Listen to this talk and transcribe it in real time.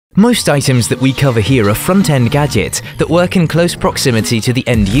Most items that we cover here are front-end gadgets that work in close proximity to the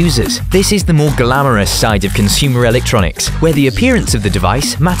end users. This is the more glamorous side of consumer electronics, where the appearance of the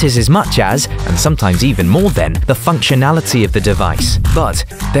device matters as much as, and sometimes even more than, the functionality of the device. But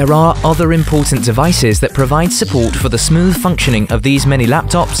there are other important devices that provide support for the smooth functioning of these many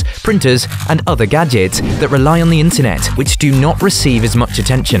laptops, printers, and other gadgets that rely on the internet, which do not receive as much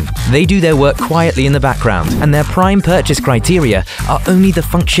attention. They do their work quietly in the background, and their prime purchase criteria are only the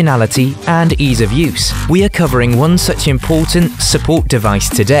functionality and ease of use. We are covering one such important support device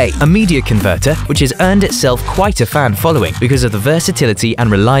today, a media converter which has earned itself quite a fan following because of the versatility and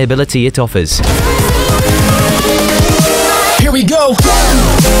reliability it offers. Here we go!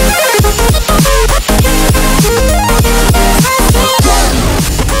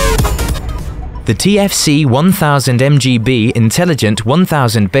 The TFC 1000MGB Intelligent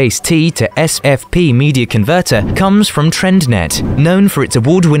 1000 base T to SFP media converter comes from TRENDnet, known for its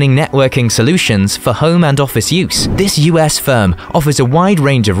award-winning networking solutions for home and office use. This US firm offers a wide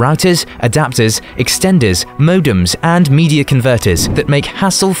range of routers, adapters, extenders, modems, and media converters that make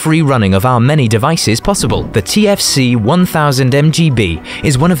hassle-free running of our many devices possible. The TFC 1000MGB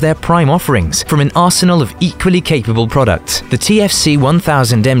is one of their prime offerings from an arsenal of equally capable products. The TFC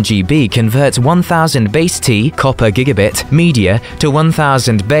 1000MGB converts 1000 base T copper gigabit media to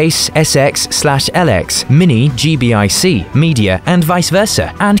 1000 base SX/LX mini GBIC media and vice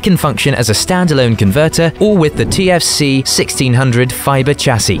versa, and can function as a standalone converter or with the TFC 1600 fiber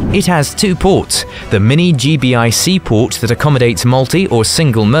chassis. It has two ports, the mini GBIC port that accommodates multi or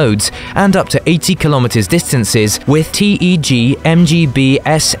single modes and up to 80 km distances with TEG MGB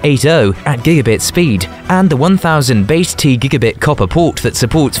S80 at gigabit speed, and the 1000 base T gigabit copper port that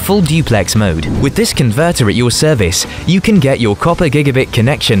supports full duplex mode. With this converter at your service, you can get your copper gigabit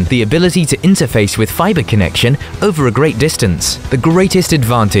connection the ability to interface with fiber connection over a great distance. The greatest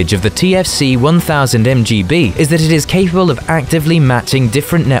advantage of the TFC 1000MGB is that it is capable of actively matching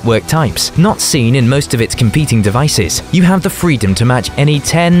different network types, not seen in most of its competing devices. You have the freedom to match any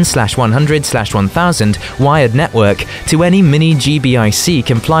 10/100/1000 wired network to any mini GBIC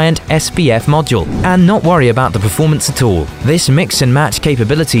compliant SPF module, and not worry about the performance at all. This mix and match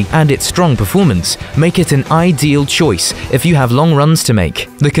capability and its strong performance make it an ideal choice if you have long runs to make.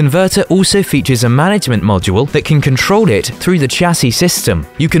 The converter also features a management module that can control it through the chassis system.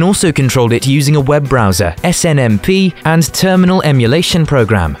 You can also control it using a web browser, SNMP, and terminal emulation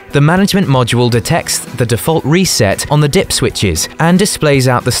program. The management module detects the default reset on the dip switches and displays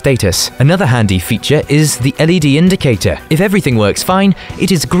out the status. Another handy feature is the LED indicator. If everything works fine,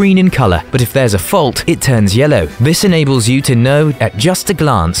 it is green in color, but if there's a fault, it turns yellow. This enables you to know at just a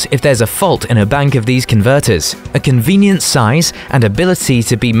glance if there's a fault in a bank of these converters. A convenient size and ability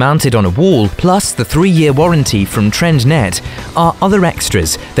to be mounted on a wall, plus the 3-year warranty from TRENDnet, are other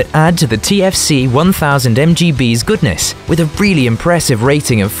extras that add to the TFC 1000MGB's goodness. With a really impressive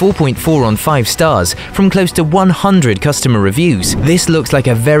rating of 4.4 on 5 stars from close to 100 customer reviews, this looks like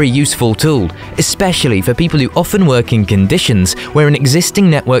a very useful tool, especially for people who often work in conditions where an existing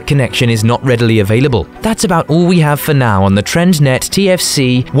network connection is not readily available. That's about all we have for now on the TRENDnet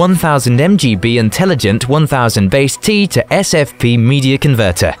TFC 1000MGB Intelligent 1000 base T to SFP media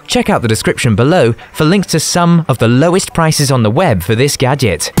converter. Check out the description below for links to some of the lowest prices on the web for this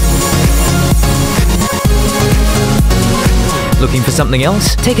gadget. Looking for something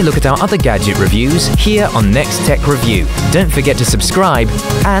else? Take a look at our other gadget reviews here on Next Tech Review. Don't forget to subscribe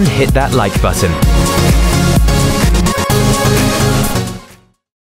and hit that like button.